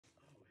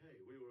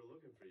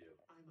for you.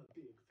 I'm a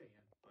big fan.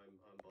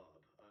 I'm Bob.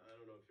 I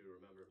don't know if you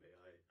remember me.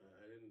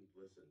 I didn't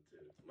listen to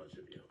much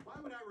of you. Why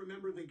would I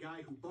remember the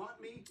guy who bought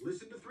me,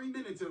 listened to 3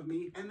 minutes of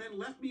me, and then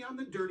left me on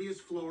the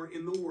dirtiest floor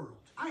in the world?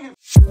 I have...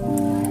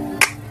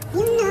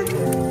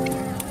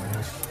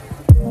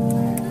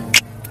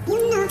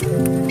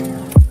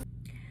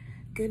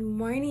 Good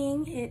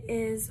morning. It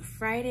is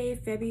Friday,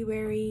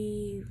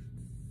 February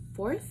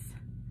 4th,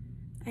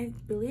 I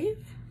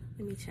believe.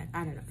 Let me check.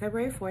 I don't know.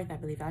 February 4th, I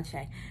believe. I'll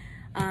check.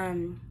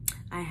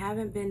 I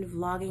haven't been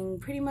vlogging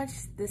pretty much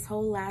this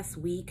whole last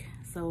week,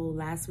 so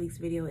last week's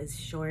video is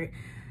short.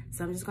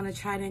 So I'm just going to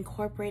try to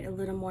incorporate a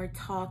little more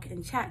talk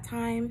and chat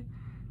time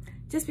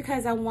just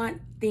because I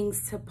want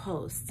things to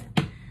post.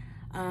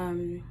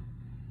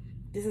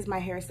 This is my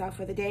hairstyle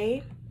for the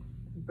day,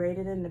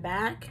 braided in the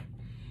back.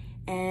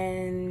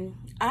 And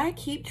I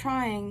keep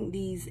trying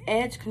these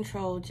edge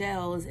control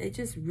gels. It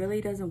just really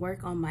doesn't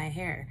work on my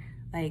hair.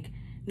 Like,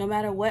 no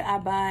matter what I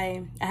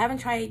buy, I haven't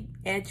tried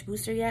Edge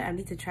Booster yet. I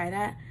need to try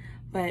that.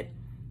 But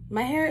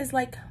my hair is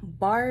like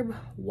barbed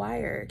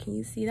wire. Can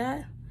you see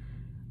that?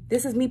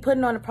 This is me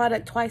putting on a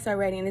product twice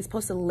already, and it's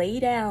supposed to lay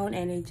down,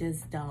 and it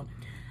just don't.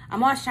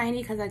 I'm all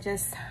shiny because I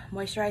just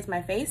moisturized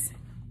my face.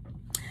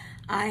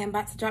 I am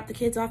about to drop the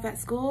kids off at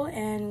school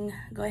and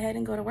go ahead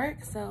and go to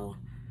work. So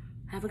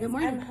have a good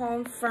morning. I'm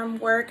home from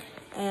work,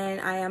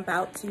 and I am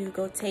about to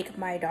go take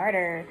my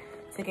daughter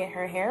to get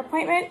her hair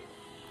appointment.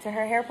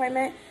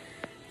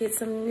 Get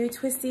some new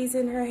twisties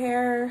in her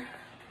hair.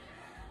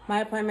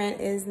 My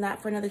appointment is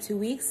not for another 2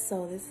 weeks,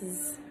 so this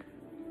is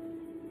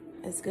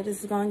as good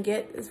as it's gonna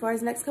get as far as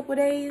the next couple of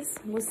days.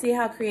 We'll see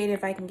how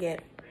creative I can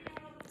get.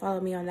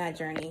 Follow me on that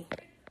journey.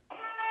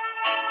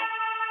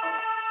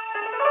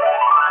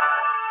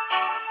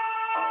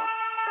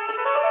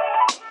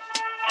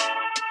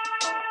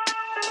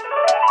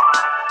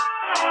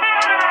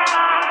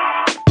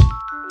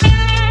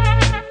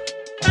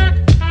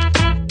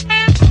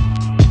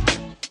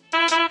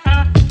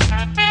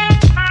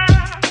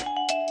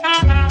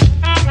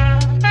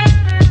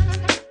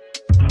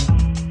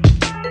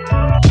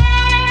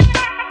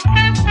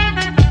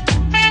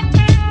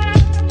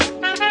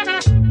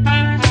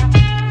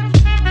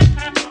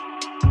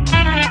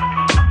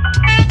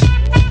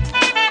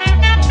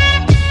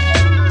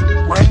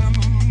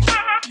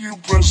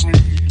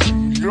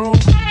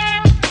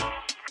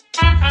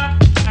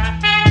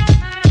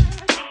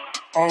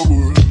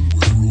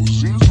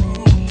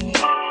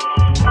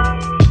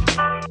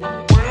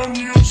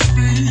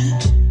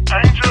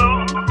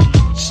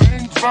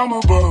 From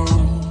above,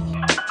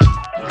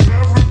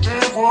 every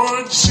day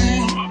would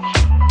seem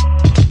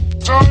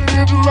turning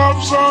into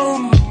love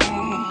song.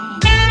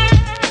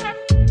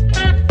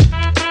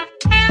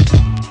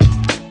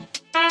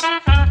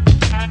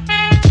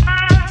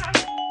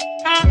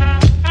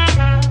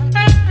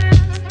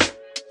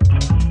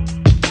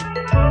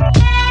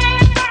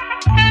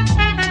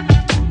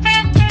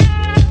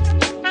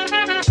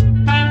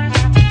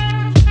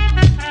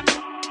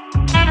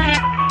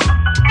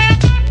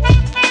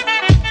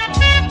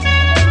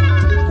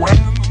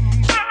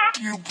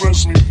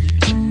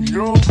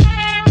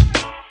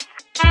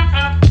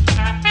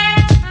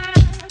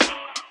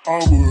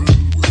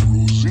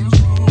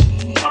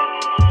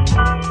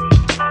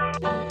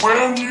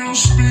 When you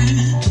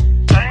speak,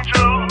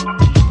 angel,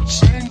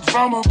 sing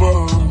from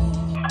above.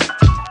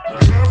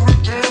 Every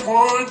day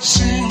would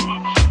seem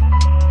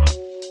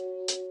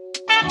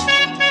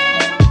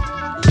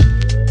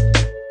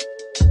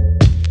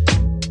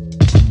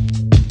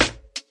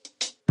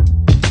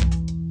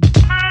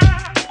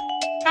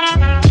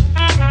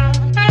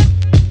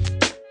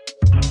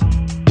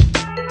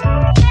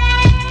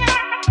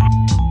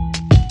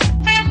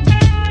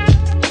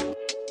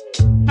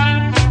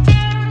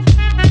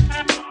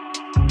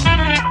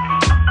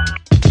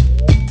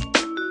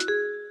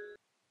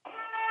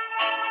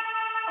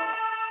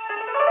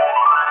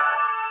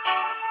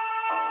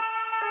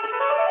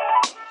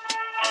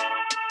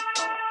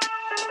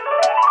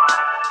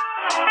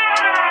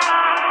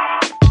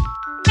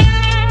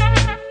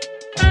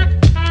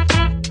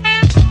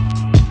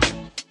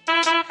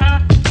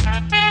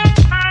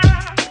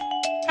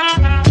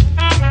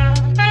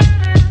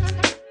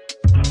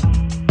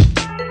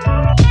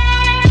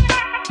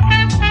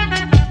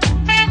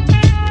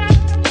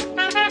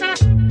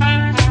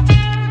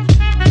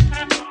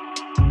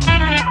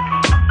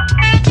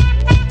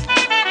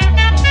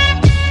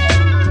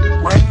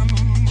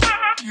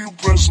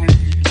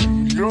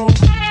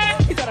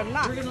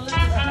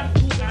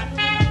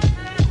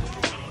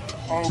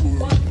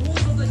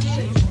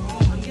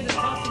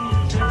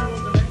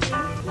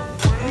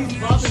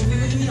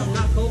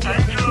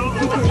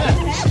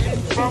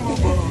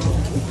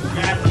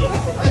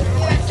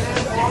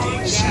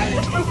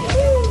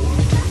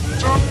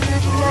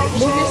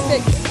Move your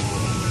sticks.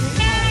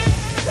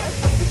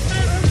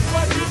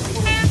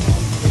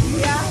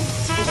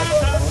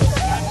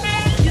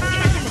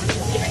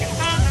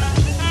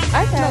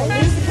 Okay.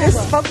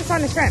 Just focus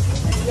on the shrimp.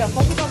 Yeah,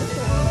 focus on the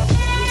shrimp.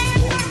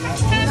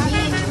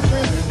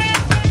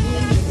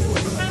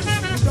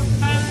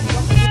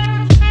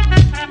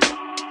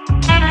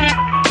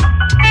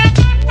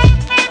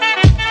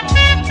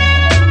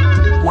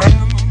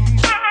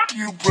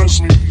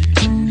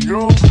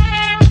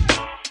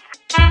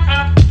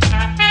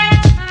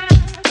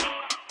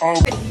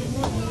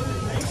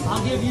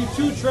 I'll give you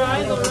 2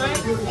 tries, all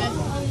right?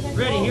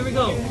 Ready, here we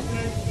go.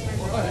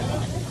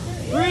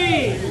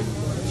 3,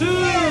 2,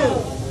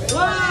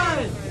 1.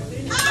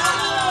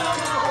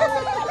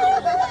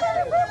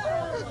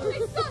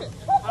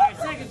 All right,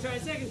 second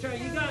try.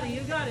 You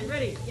got it.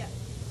 Ready? Yeah.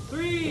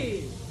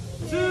 3,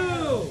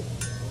 2.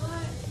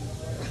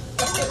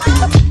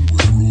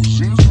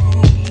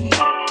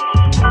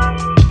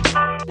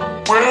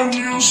 When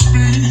you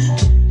speak,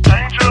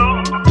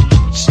 angel,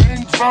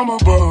 sing from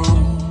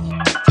above.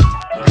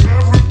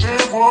 Every day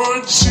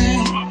word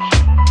seems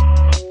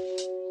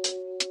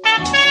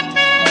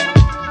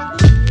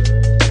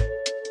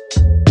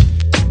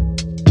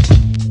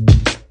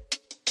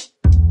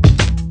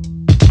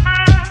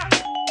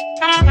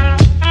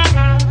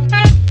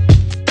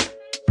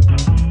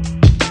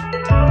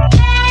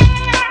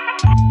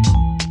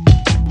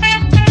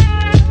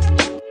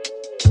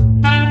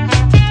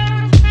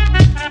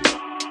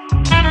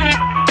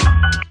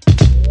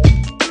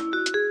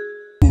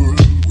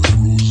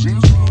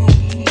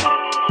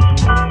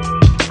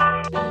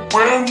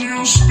when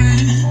you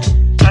speak,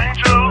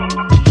 angel,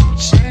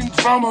 sing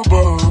from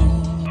above.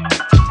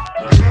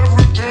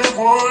 Every day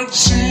word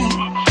seems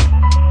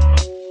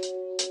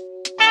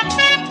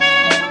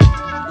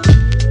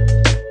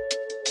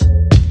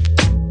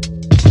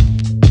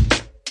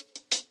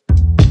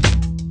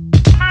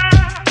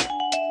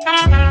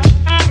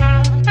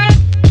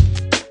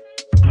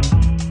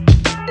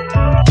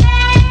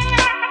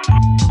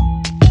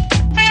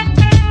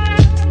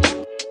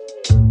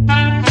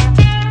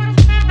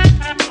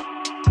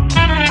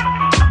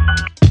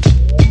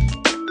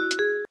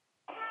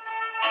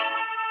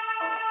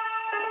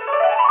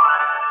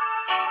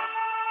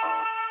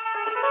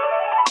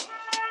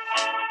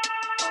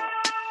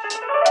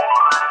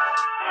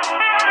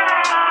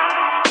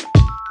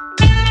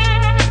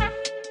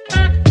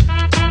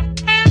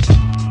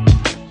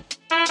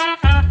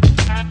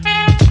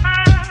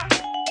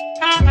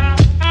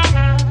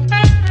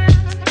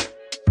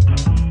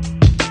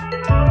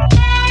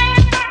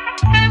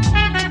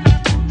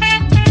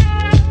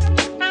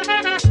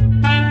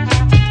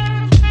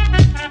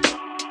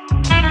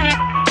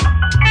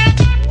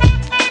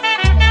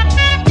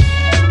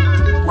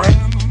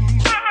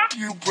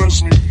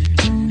press me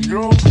to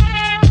your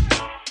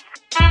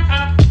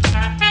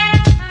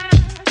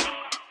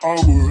I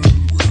would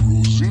where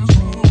roses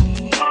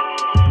bloom.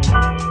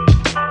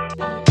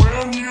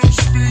 When you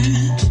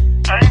speak,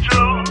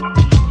 angel,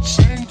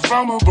 sing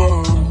from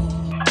above.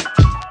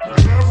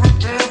 Every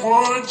day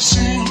word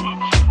seems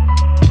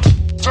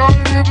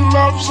turning into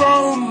love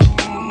song.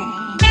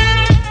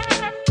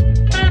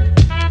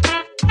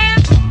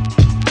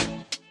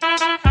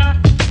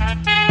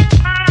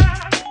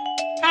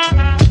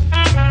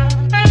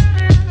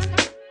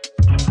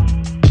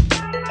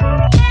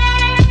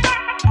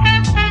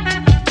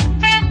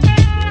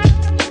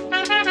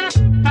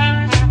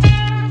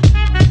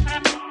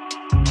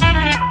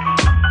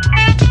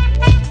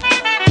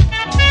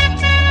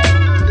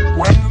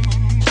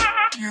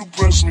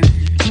 Press me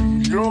to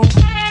your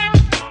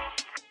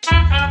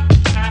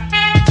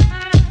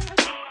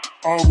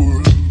I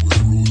would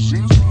where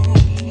roses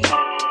bloom.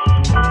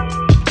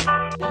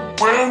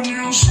 When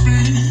you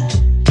speak,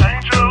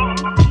 angel,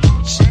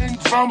 sing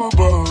from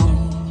above.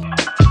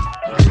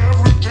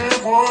 Every day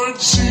word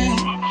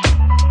seems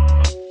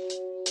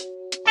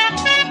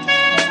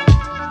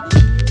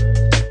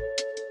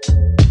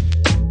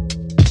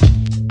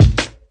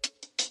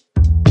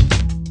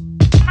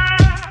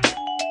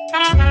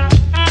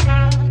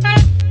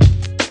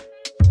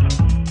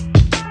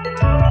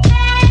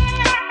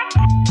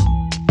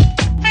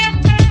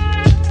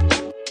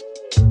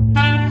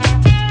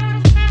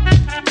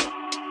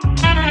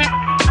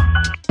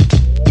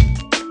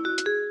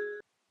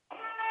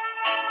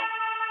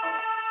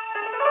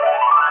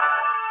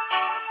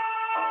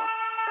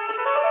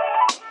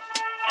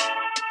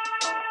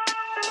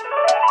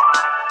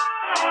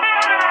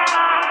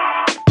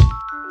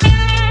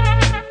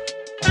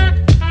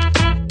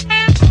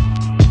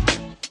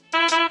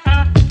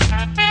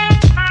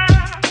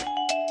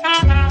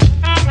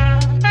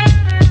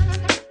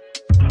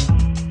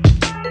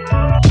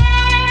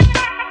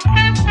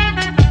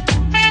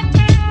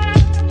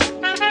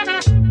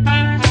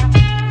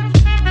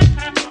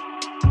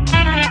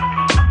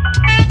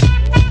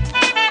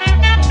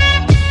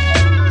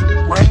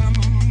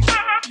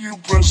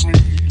press me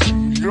to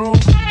your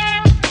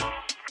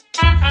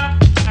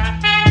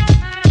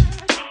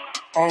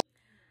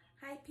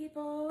Hi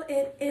people,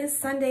 it is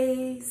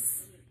Sunday,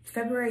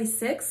 February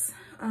 6th.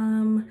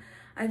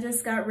 I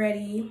just got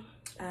ready.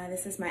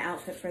 This is my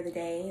outfit for the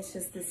day. It's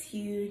just this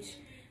huge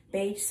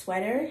beige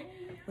sweater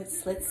with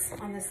slits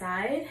on the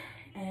side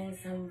and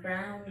some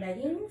brown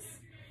leggings.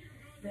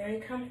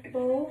 Very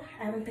comfortable.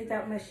 I haven't picked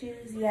out my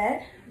shoes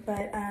yet,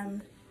 but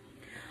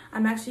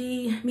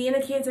me and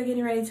the kids are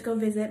getting ready to go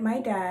visit my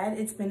dad.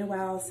 It's been a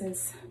while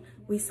since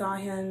we saw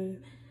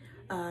him.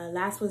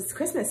 Last was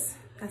Christmas,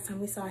 last time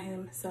we saw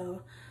him.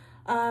 So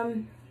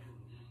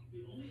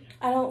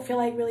I don't feel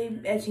like really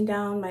edging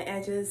down my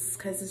edges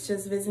because it's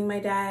just visiting my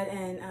dad,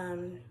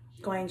 and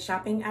going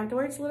shopping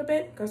afterwards a little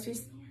bit,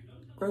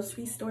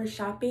 grocery store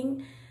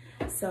shopping.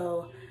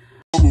 So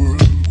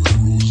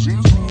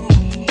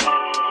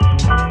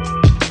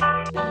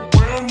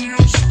When you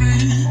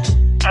speak,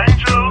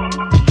 angel,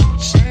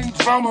 sing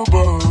from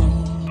above.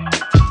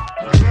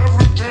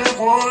 Everyday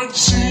word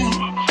seems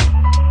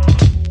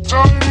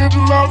turning into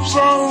love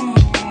song.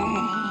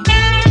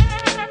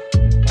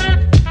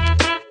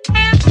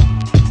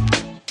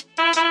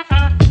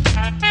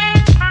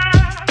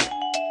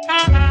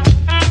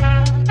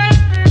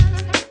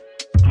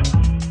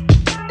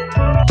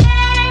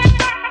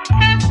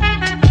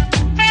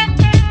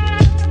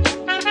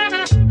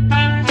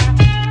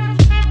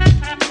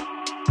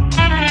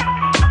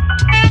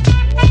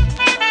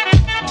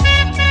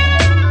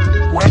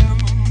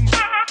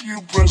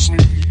 Press me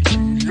to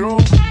your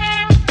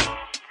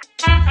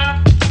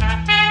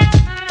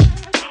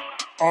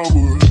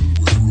wood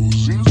where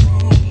roses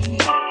bloom.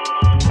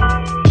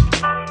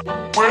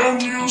 When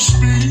you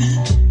speak,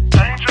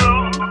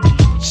 angel,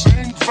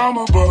 sing from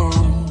above.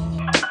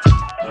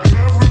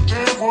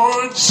 Everyday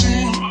word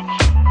seems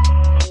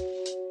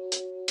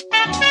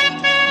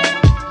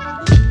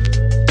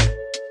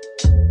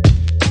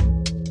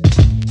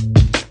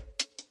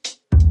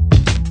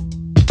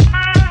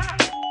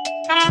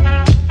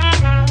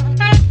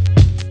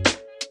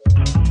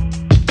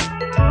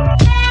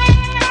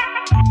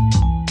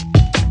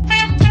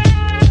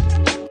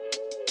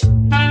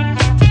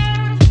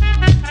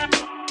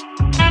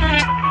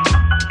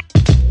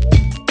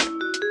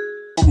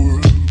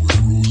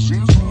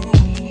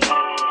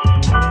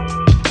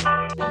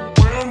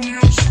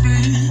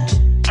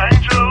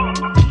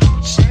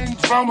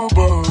from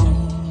above.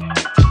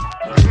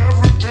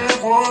 Everyday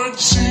word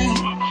seems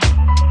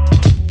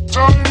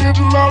turning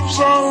into love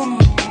song.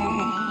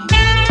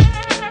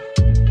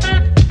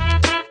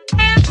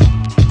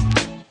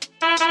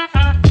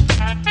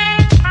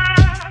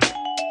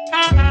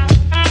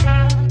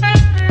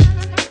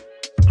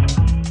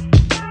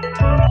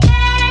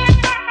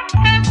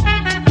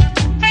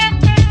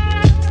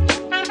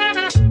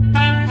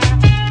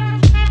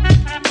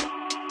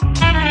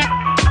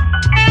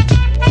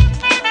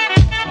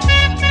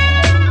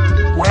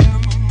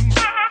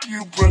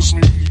 Press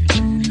me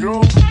to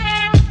your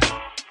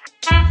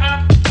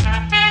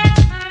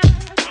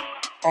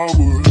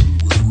wood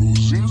where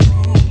roses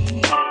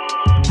bloom.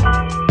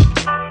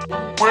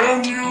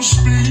 When you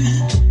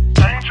speak,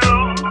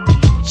 angel,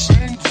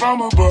 sing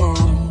from above.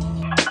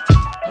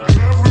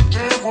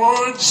 Everyday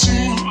word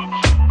seems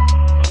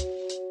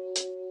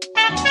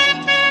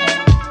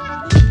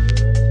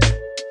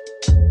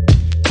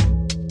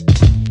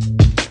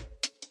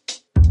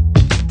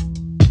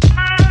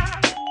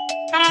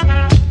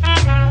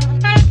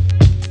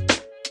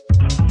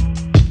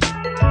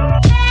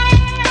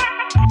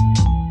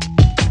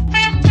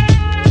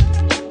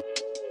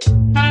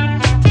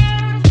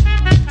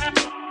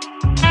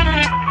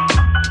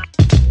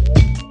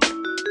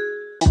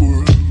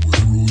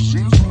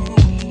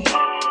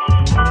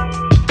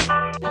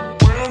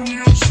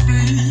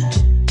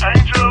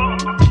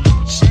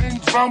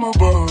from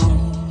above.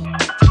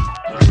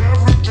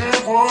 Everyday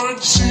word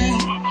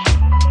seems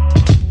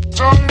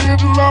turning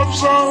into love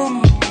song.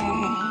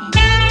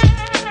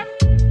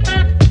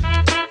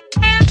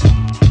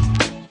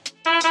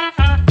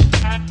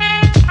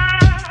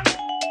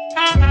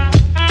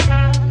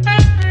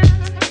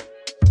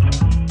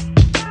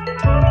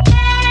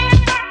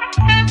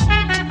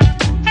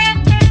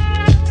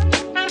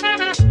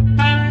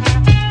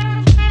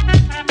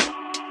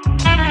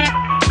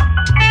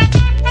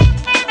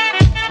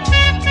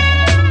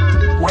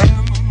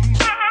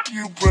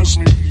 Press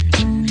me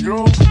to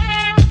your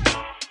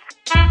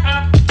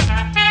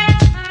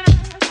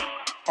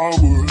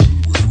wood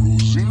where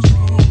roses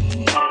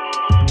bloom.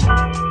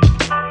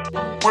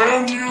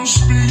 When you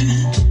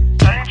speak,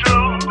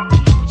 angel,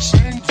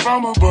 sing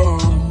from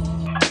above.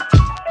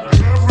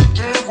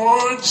 Everyday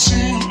word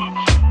seems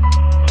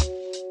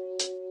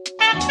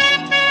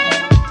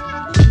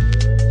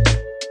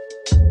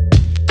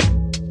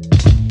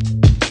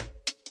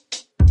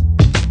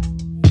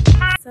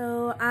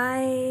So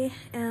I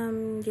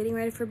am getting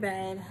ready for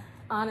bed.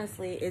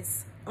 Honestly,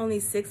 it's only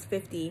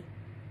 6:50,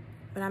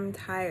 but I'm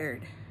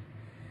tired.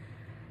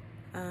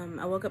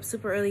 I woke up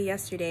super early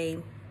yesterday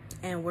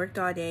and worked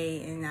all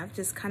day, and I've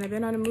just kind of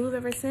been on the move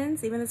ever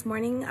since. Even this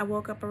morning, I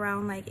woke up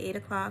around like 8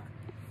 o'clock.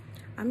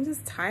 I'm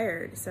just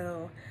tired.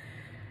 So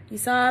you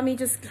saw me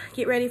just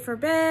get ready for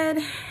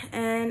bed,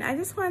 and I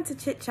just wanted to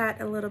chit chat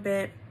a little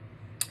bit.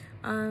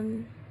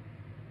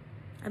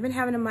 I've been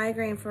having a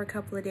migraine for a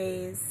couple of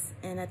days,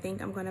 and I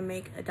think I'm gonna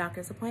make a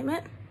doctor's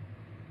appointment.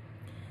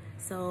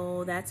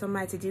 So that's on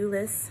my to-do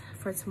list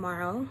for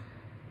tomorrow.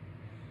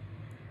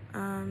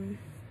 First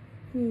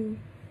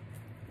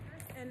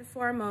and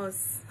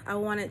foremost, I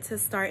wanted to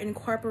start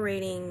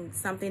incorporating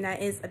something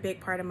that is a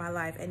big part of my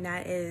life, and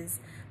that is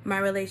my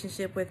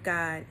relationship with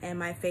God and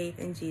my faith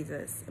in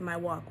Jesus and my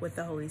walk with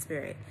the Holy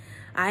Spirit.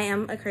 I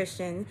am a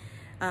Christian,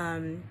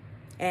 and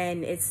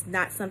it's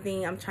not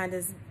something I'm trying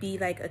to be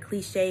like a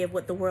cliche of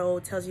what the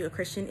world tells you a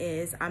Christian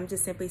is. I'm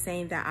just simply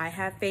saying that I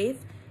have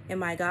faith in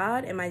my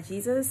God and my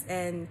Jesus,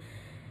 and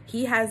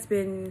he has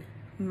been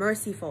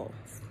merciful,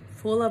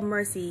 full of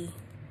mercy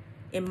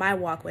in my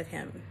walk with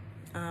him.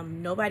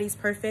 Nobody's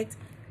perfect.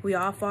 We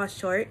all fall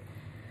short,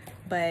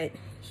 but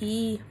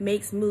he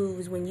makes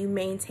moves when you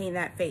maintain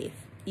that faith.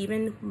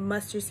 Even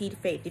mustard seed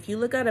faith. If you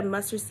look at a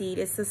mustard seed,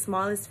 it's the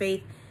smallest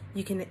faith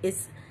you can,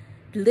 it's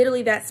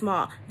literally that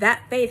small.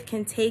 That faith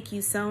can take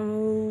you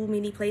so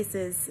many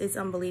places. It's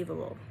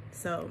unbelievable.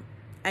 So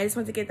I just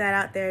want to get that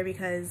out there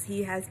because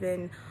he has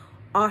been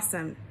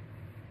awesome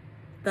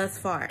thus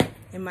far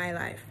in my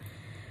life.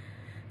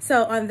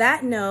 So on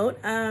that note,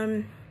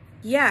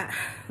 yeah,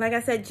 like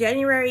I said,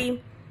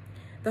 January,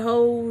 the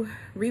whole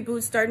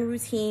reboot, starting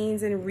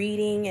routines and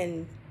reading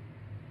and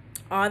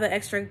all the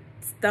extra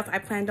stuff I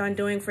planned on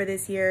doing for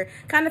this year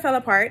kind of fell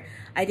apart.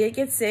 I did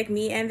get sick.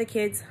 Me and the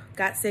kids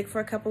got sick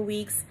for a couple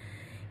weeks.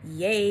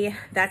 Yay,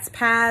 that's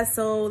past.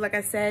 So like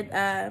I said,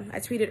 I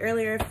tweeted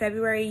earlier,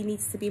 February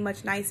needs to be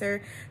much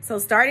nicer. So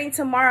starting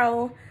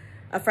tomorrow,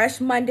 a fresh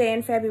Monday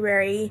in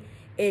February,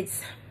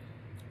 it's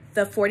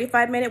the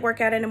 45-minute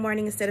workout in the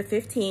morning instead of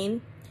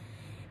 15.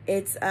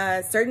 It's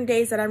certain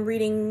days that I'm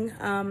reading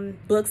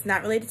books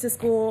not related to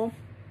school.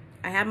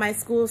 I have my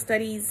school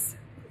studies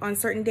on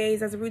certain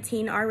days as a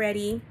routine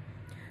already.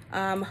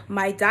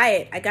 My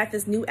diet, I got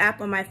this new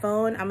app on my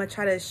phone. I'm gonna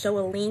try to show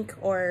a link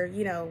or,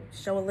 you know,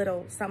 show a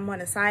little something on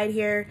the side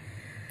here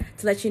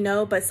to let you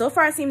know. But so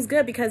far it seems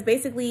good because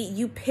basically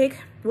you pick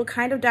what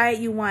kind of diet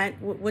you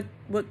want,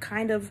 what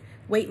kind of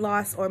weight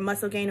loss or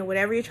muscle gain or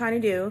whatever you're trying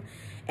to do.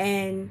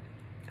 And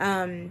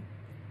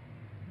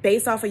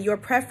based off of your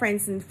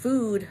preference in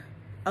food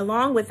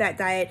along with that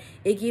diet,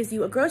 it gives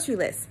you a grocery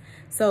list.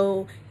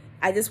 So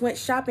I just went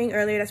shopping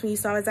earlier. That's when you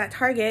saw I was at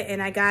Target,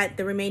 and I got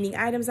the remaining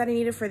items that I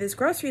needed for this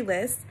grocery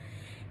list.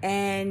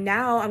 And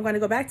now I'm going to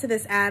go back to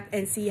this app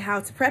and see how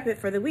to prep it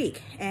for the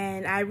week.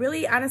 And I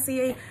really,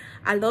 honestly,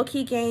 I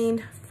low-key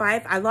gained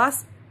I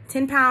lost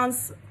 10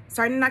 pounds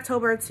starting in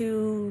October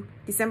to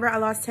December. I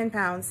lost 10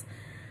 pounds.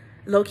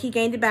 Low-key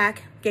gained it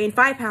back, gained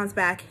 5 pounds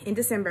back in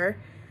December.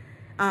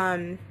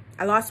 I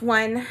lost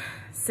 1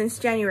 since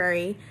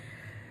January.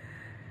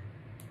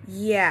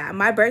 Yeah,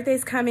 my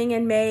birthday's coming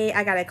in May.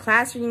 I got a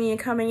class reunion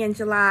coming in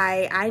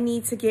July. I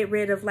need to get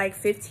rid of like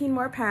 15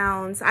 more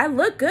pounds. I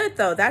look good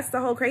though. That's the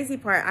whole crazy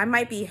part. I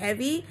might be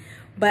heavy,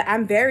 but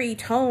I'm very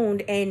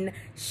toned and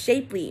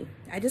shapely.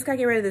 I just gotta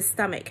get rid of the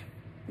stomach.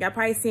 Y'all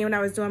probably seen when I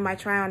was doing my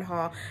try-on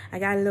haul, I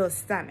got a little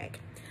stomach.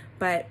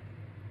 But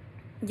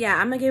yeah,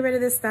 I'm gonna get rid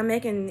of this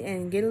stomach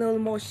and get a little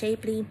more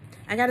shapely.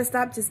 I gotta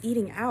stop just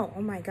eating out.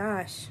 Oh my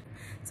gosh.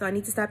 So I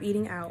need to stop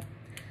eating out.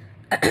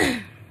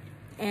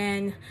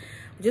 And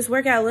just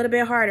work out a little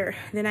bit harder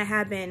than I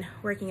have been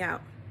working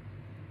out.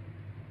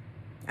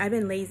 I've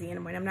been lazy in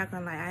the morning. I'm not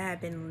gonna lie. I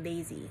have been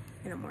lazy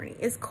in the morning.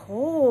 It's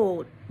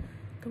cold.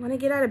 I want to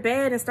get out of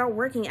bed and start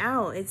working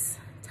out. It's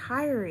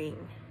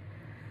tiring.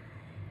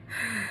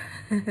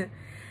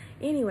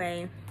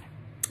 Anyway,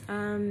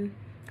 I'm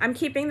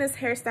keeping this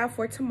hairstyle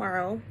for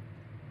tomorrow.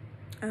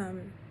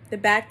 The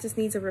back just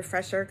needs a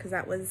refresher because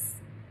that was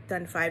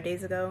done 5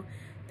 days ago.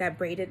 That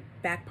braided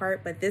back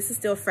part. But this is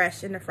still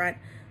fresh in the front.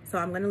 So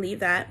I'm going to leave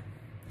that.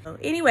 So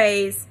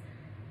anyways,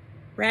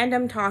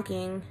 random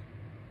talking.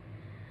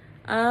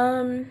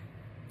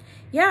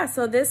 Yeah,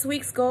 so this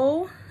week's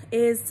goal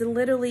is to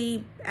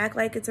literally act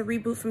like it's a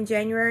reboot from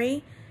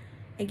January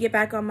and get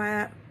back on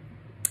my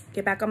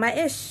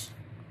ish.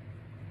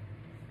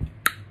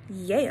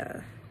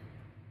 Yeah.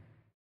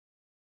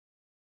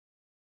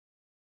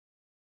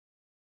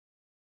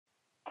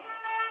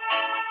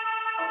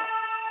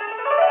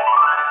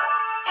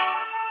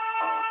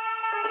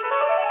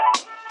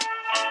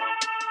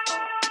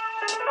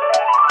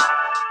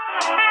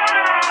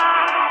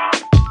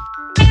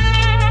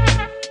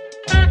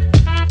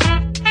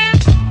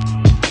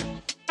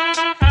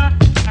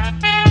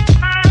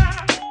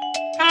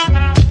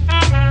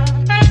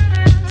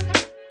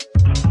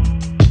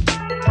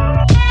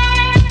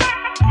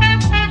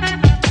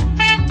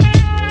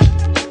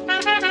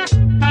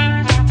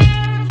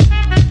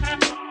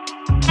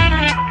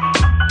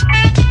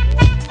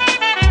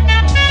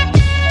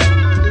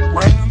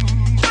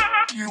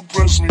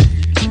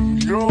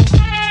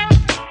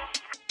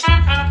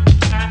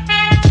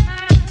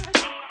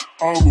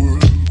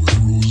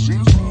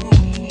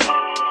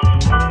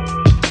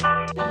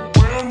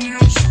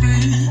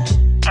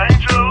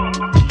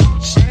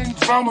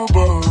 From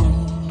above,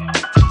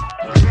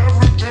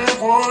 every day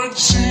would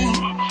seem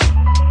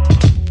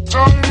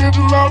turning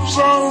into love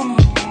song.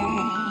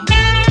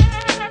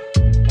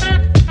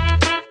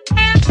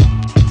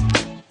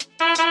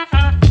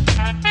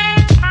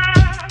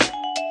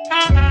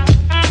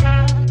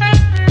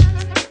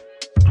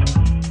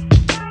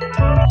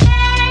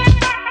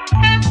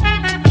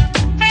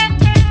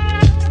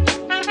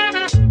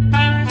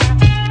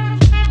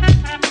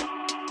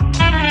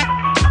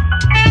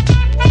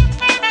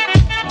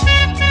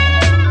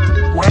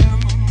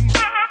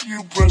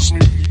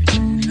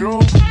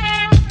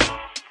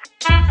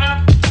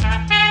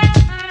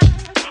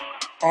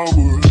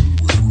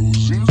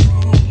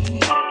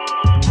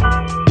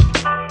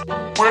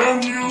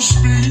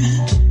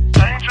 speak.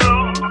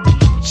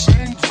 Angel,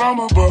 sing from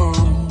above.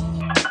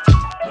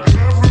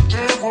 Every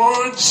day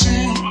would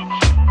seem